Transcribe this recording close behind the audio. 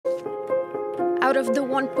Out of the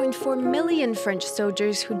 1.4 million French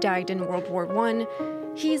soldiers who died in World War I,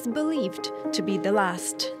 he is believed to be the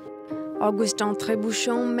last. Augustin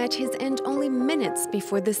Trébuchon met his end only minutes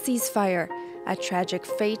before the ceasefire, a tragic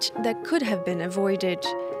fate that could have been avoided.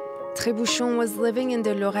 Trébuchon was living in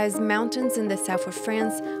the Lorraine mountains in the south of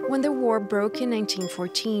France when the war broke in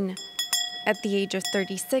 1914. At the age of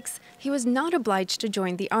 36, he was not obliged to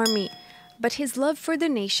join the army, but his love for the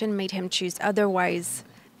nation made him choose otherwise.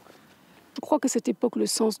 I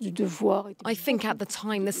think at the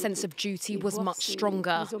time the sense of duty was much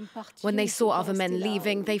stronger. When they saw other men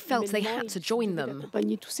leaving, they felt they had to join them.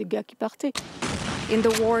 In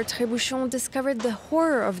the war, Trébuchon discovered the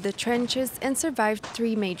horror of the trenches and survived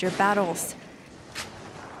 3 major battles.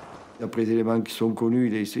 For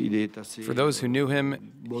those who knew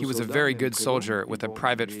him, he was a very good soldier with a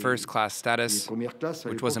private first-class status,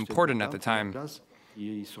 which was important at the time,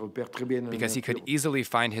 because he could easily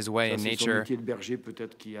find his way in nature,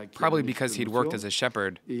 probably because he'd worked as a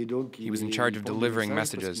shepherd. He was in charge of delivering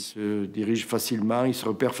messages.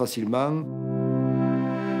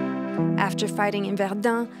 After fighting in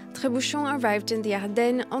Verdun, Trébuchon arrived in the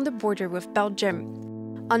Ardennes on the border with Belgium.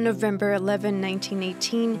 On November 11,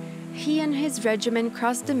 1918, he and his regiment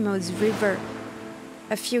crossed the Meuse River.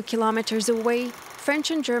 A few kilometers away,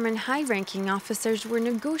 French and German high-ranking officers were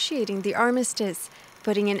negotiating the armistice,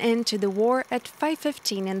 putting an end to the war at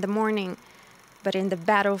 5:15 in the morning. But in the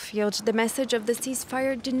battlefield, the message of the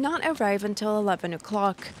ceasefire did not arrive until 11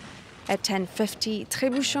 o'clock. At 10:50,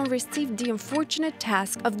 Trébuchon received the unfortunate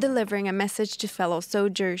task of delivering a message to fellow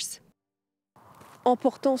soldiers. When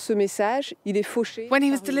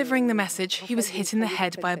he was delivering the message, he was hit in the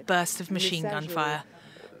head by a burst of machine gun fire.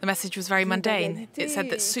 The message was very mundane. It said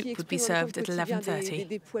that soup would be served at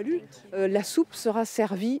 11:30.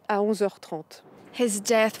 His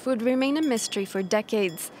death would remain a mystery for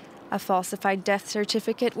decades. A falsified death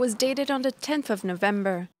certificate was dated on the 10th of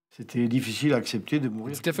November.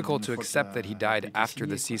 It's difficult to accept that he died after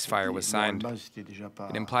the ceasefire was signed.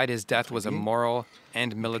 It implied his death was a moral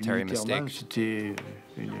and military mistake.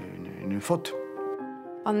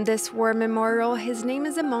 On this war memorial, his name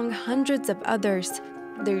is among hundreds of others.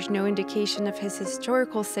 There's no indication of his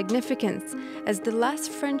historical significance as the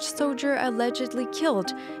last French soldier allegedly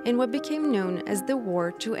killed in what became known as the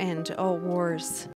War to End All Wars.